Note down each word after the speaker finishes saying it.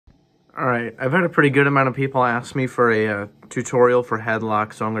Alright, I've had a pretty good amount of people ask me for a tutorial for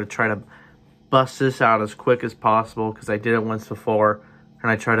Headlock, so I'm going to try to bust this out as quick as possible because I did it once before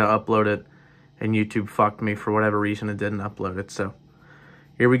and I tried to upload it and YouTube fucked me for whatever reason and didn't upload it, so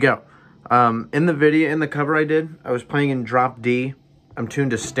here we go. In the video, in the cover I did, I was playing in drop D. I'm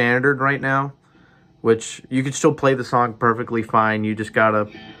tuned to standard right now, which you could still play the song perfectly fine. You just gotta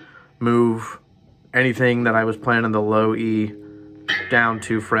move anything that I was playing in the low E down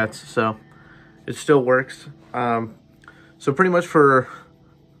 2 frets, so it still works. So pretty much for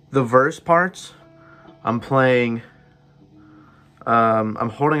the verse parts, I'm playing, I'm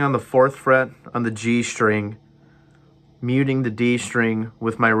holding on the 4th fret on the G string, muting the D string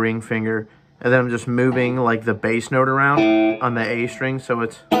with my ring finger, and then I'm just moving like the bass note around on the A string, so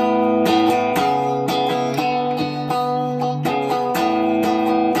it's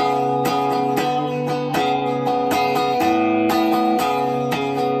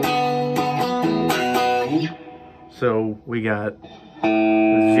so we got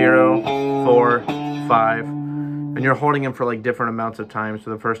 0, 4, 5, and you're holding them for like different amounts of time. So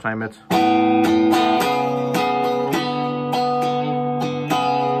the first time it's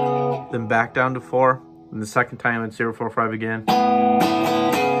then back down to 4, and the second time it's 0, 4, 5 again.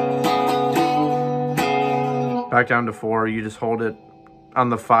 Back down to 4, you just hold it on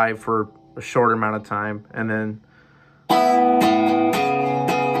the 5 for a shorter amount of time, and then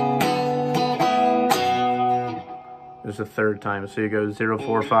there's a third time, so you go 0,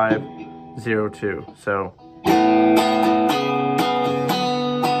 4, 5, 0, 2. So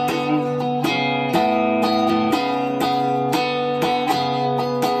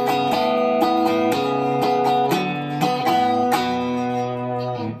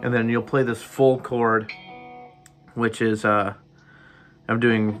and then you'll play this full chord, which is I'm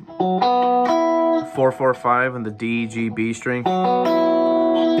doing 4, 4, 5 on the D, G, B string,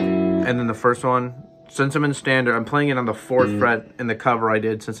 and then the first one, since I'm in standard, I'm playing it on the 4th fret in the cover I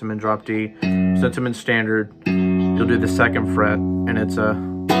did since I'm in drop D. Since I'm in standard, you'll do the 2nd fret, and it's a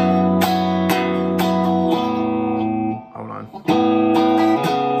hold on.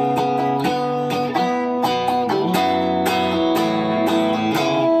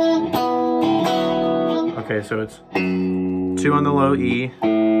 Okay, so it's 2 on the low E,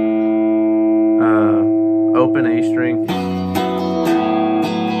 open A string.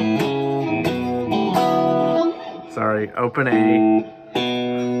 Sorry, open A,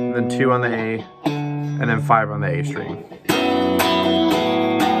 then 2 on the A, and then 5 on the A string.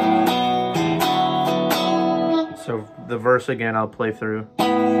 So the verse again, I'll play through.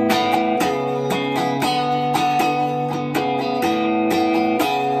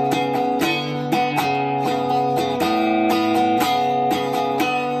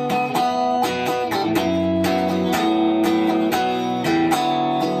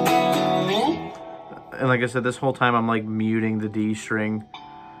 And like I said, this whole time I'm like muting the D string,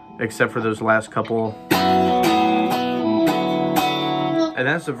 except for those last couple. And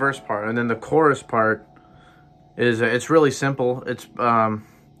that's the verse part. And then the chorus part is, it's really simple. It's,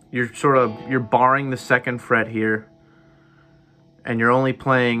 you're barring the 2nd fret here, and you're only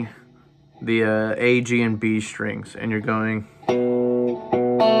playing the A, G, and B strings, and you're going.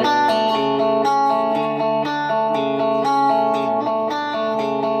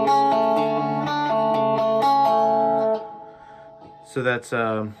 So that's,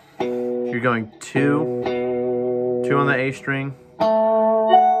 you're going 2 on the A string, 2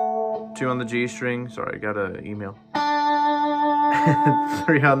 on the G string, sorry, I got an email, 3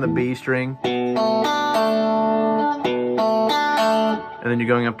 on the B string, and then you're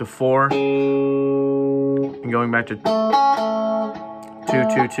going up to 4, and going back to 2,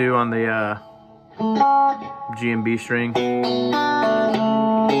 2, 2 on the G and B string,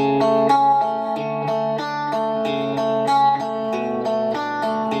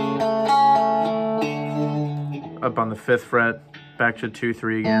 up on the 5th fret, back to 2,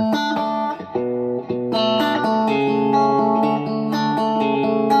 3 again. I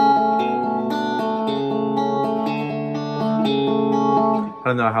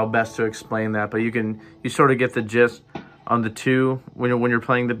don't know how best to explain that, but you sort of get the gist. On the 2, when you're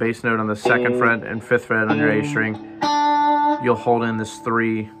playing the bass note on the 2nd fret and 5th fret on your A string, you'll hold in this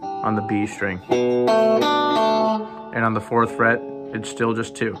 3 on the B string. And on the 4th fret, it's still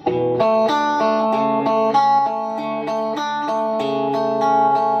just 2.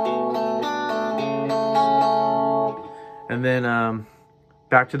 And then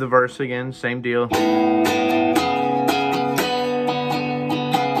back to the verse again, same deal.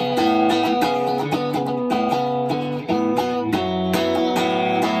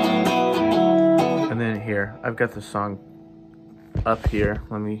 And then here, I've got the song up here.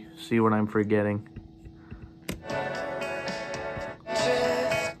 Let me see what I'm forgetting.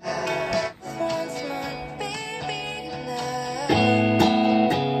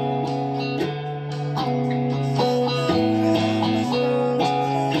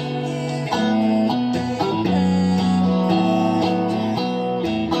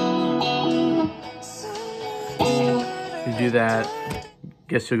 You do that.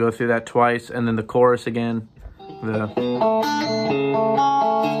 Guess you'll go through that twice, and then the chorus again.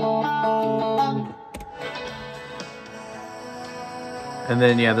 And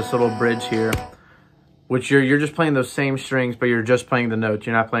then yeah, this little bridge here, which you're just playing those same strings, but you're just playing the notes.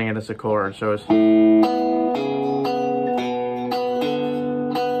 You're not playing it as a chord. So it's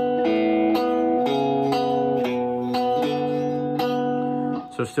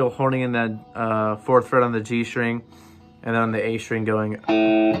still holding in that 4th fret on the G string, and then on the A string going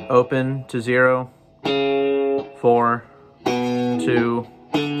open to 0, 4, 2,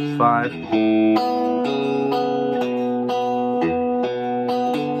 5.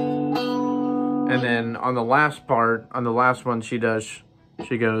 And then on the last part, on the last one she goes.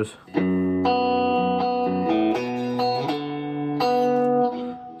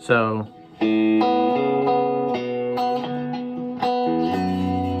 So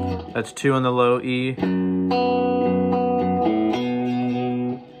that's 2 on the low E,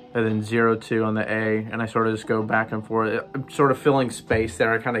 and then 0, 2 on the A, and I sort of just go back and forth. I'm sort of filling space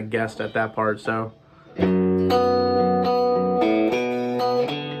there. I kind of guessed at that part, so. And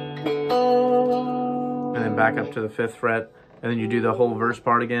then back up to the 5th fret, and then you do the whole verse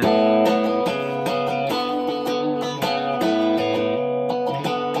part again.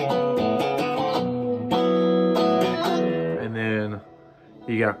 And then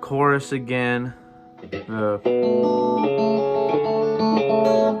you got chorus again.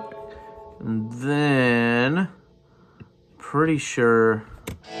 And then, pretty sure,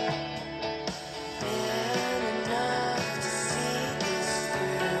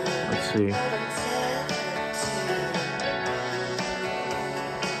 let's see.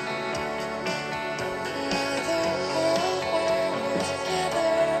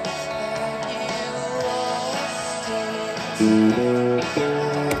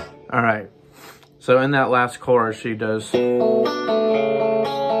 All right, so in that last chorus, she does,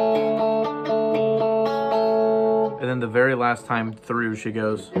 and then the very last time through, she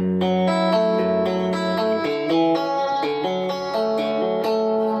goes,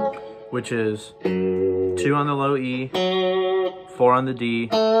 which is 2 on the low E, 4 on the D,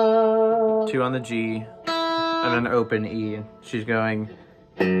 2 on the G, and an open E. She's going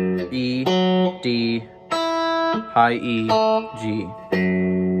E, D, high E, G.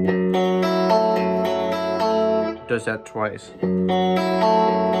 Does that twice.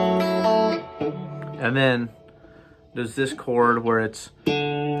 And then does this chord where it's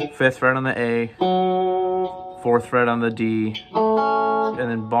 5th fret on the A, 4th fret on the D, and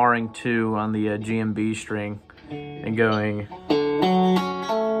then barring 2 on the G and B string, and going,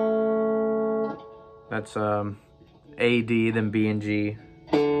 that's A, D, then B and G,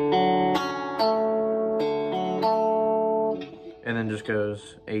 and then just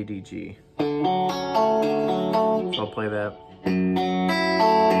goes A, D, G. So I'll play that.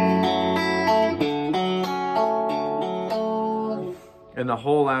 And the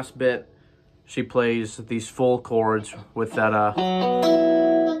whole last bit, she plays these full chords with that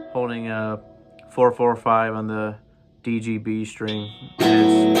holding a 4-4-5 on the D, G, B string.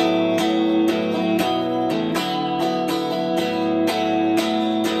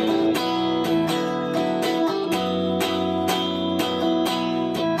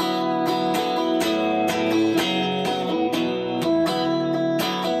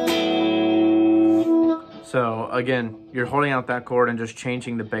 So again, you're holding out that chord and just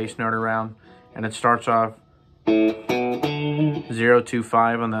changing the bass note around, and it starts off 0, 2,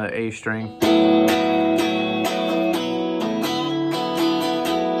 5 on the A string.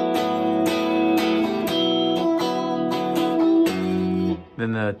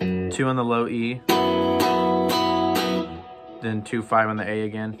 Then the 2 on the low E, then 2, 5 on the A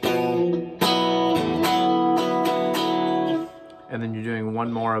again. And then you're doing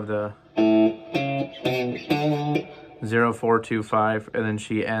one more of the 0, 4, 2, 5, and then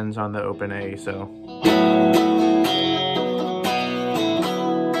she ends on the open A, so.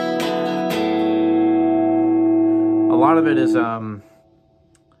 A lot of it is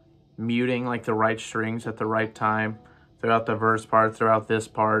muting like the right strings at the right time throughout the verse part, throughout this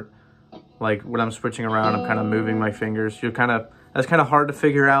part. Like when I'm switching around, I'm kind of moving my fingers. That's kind of hard to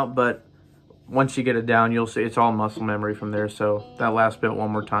figure out, but once you get it down, you'll see it's all muscle memory from there. So that last bit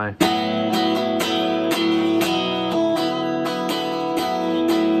one more time.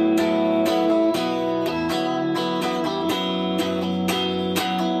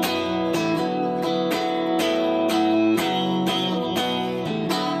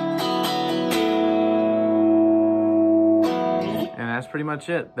 that's pretty much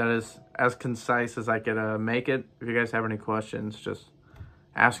it. That is as concise as I could make it. If you guys have any questions, just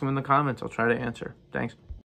ask them in the comments. I'll try to answer. Thanks.